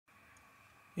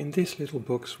In this little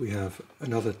box we have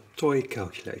another toy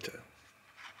calculator.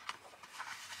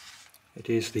 It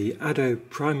is the Addo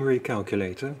Primary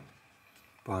Calculator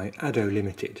by Addo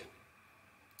Limited.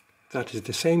 That is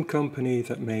the same company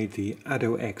that made the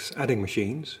Addo X adding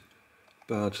machines,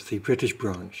 but the British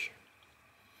branch.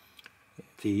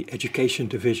 The education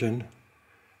division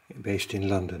based in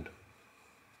London.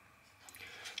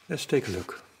 Let's take a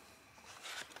look.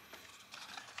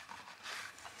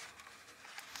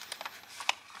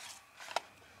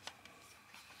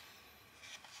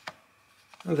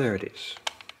 Oh, there it is.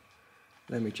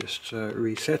 Let me just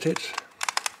reset it.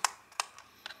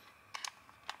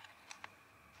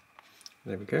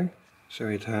 There we go. So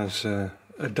it has a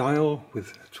dial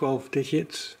with 12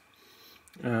 digits,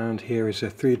 and here is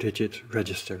a 3-digit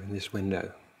register in this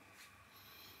window.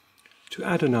 To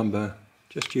add a number,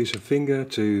 just use a finger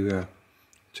to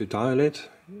dial it.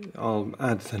 I'll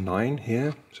add the 9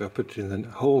 here, so I put it in the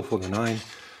hole for the 9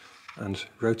 and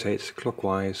rotate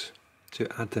clockwise to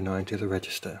add the 9 to the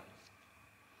register.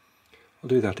 I'll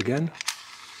do that again,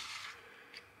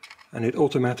 and it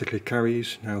automatically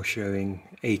carries, now showing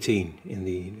 18 in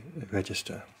the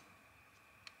register.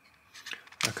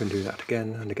 I can do that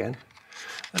again and again,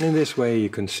 and in this way you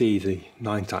can see the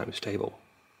 9 times table.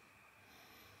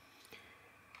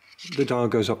 The dial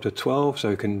goes up to 12, so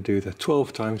you can do the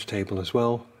 12 times table as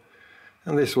well,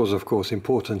 and this was of course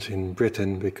important in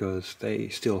Britain because they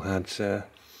still had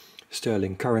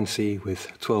sterling currency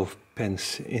with 12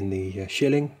 pence in the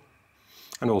shilling,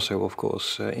 and also of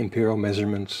course imperial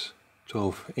measurements,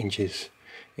 12 inches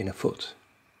in a foot.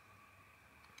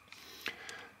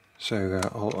 So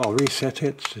I'll reset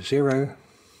it to 0,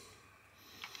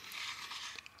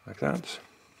 like that.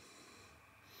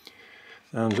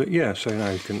 And yeah, so now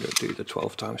you can do the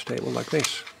 12 times table like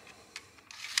this.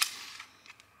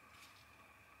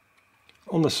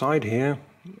 On the side here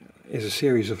is a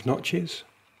series of notches,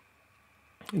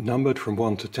 numbered from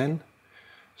 1 to 10.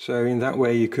 So in that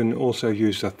way you can also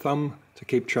use the thumb to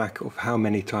keep track of how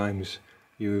many times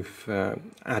you've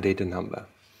added a number.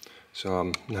 So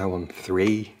I'm now on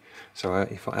 3, so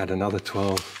if I add another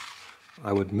 12,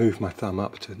 I would move my thumb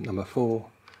up to number 4,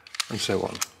 and so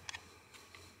on.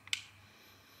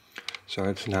 So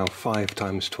it's now 5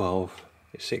 times 12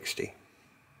 is 60.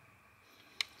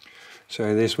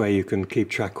 So this way you can keep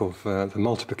track of the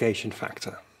multiplication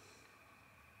factor.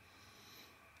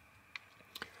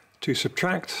 To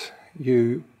subtract,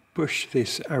 you push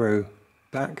this arrow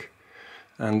back,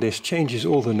 and this changes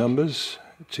all the numbers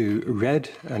to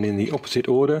red and in the opposite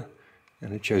order,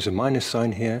 and it shows a minus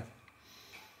sign here.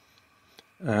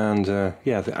 And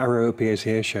yeah, the arrow appears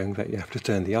here showing that you have to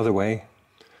turn the other way.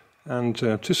 And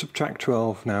to subtract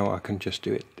 12 now I can just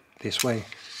do it this way.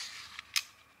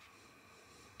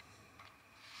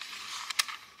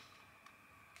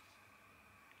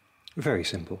 Very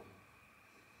simple.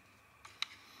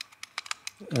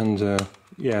 And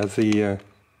yeah, the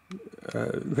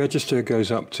register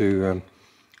goes up to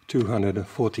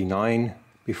 249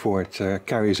 before it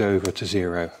carries over to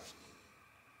 0.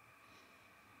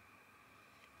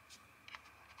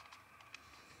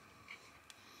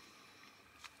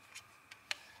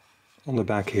 On the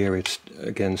back here it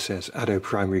again says Addo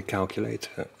Primary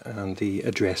Calculator and the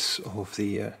address of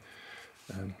the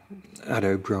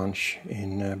Addo branch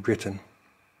in Britain.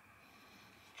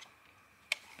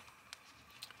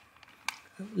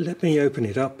 Let me open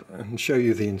it up and show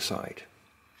you the inside.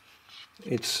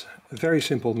 It's a very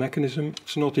simple mechanism.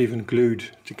 It's not even glued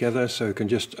together, so you can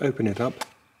just open it up.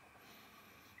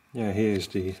 Yeah, here's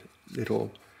the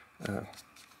little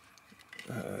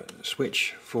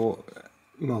switch for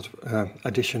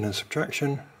addition and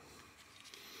subtraction.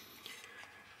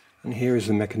 And here is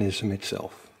the mechanism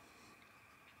itself.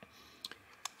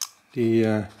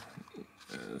 The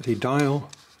dial,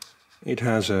 it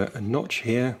has a notch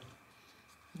here,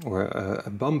 or a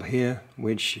bump here,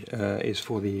 which is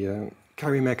for the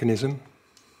carry mechanism.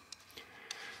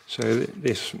 So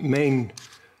this main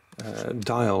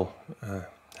dial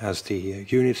has the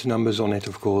unit numbers on it,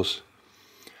 of course,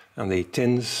 and the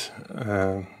tens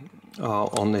are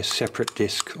on this separate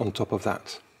disc on top of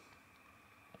that.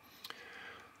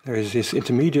 There is this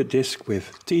intermediate disc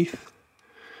with teeth,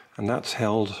 and that's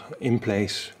held in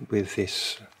place with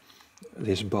this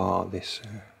bar,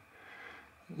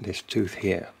 this tooth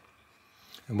here.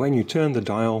 And when you turn the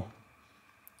dial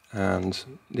and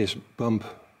this bump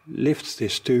lifts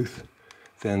this tooth,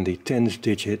 then the tens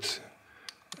digit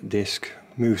disc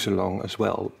moves along as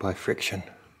well by friction.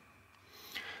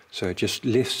 So it just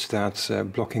lifts that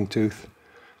blocking tooth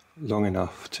long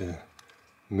enough to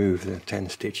move the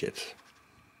tens digits.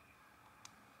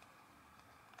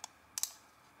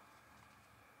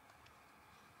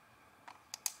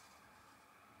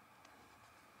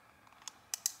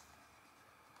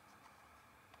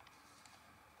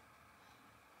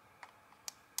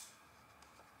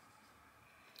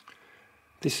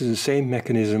 This is the same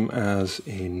mechanism as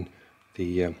in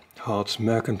the Hart's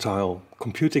mercantile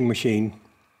computing machine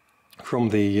from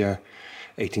the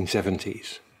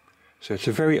 1870s. So it's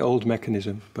a very old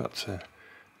mechanism, but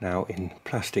now in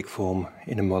plastic form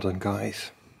in a modern guise.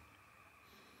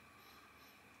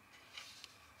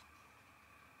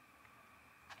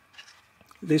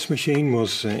 This machine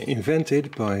was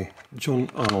invented by John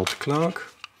Arnold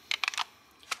Clark,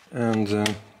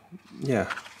 and yeah,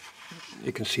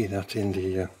 you can see that in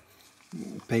the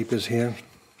papers here.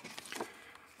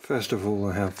 First of all,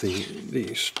 I have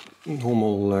the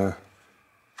normal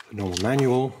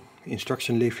manual,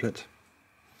 instruction leaflet,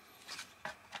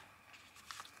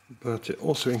 but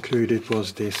also included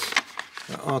was this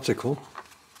article,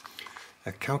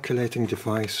 A Calculating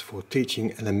Device for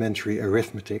Teaching Elementary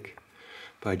Arithmetic,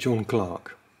 by John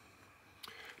Clark.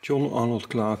 John Arnold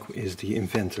Clark is the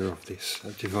inventor of this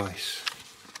device.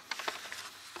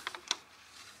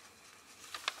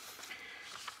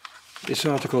 This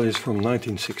article is from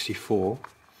 1964,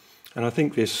 and I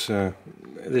think this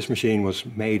machine was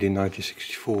made in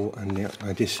 1964 and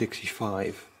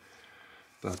 1965,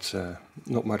 but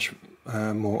not much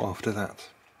more after that.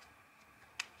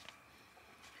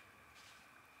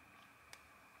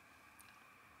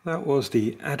 That was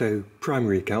the Addo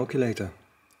Primary Calculator.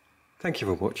 Thank you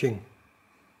for watching.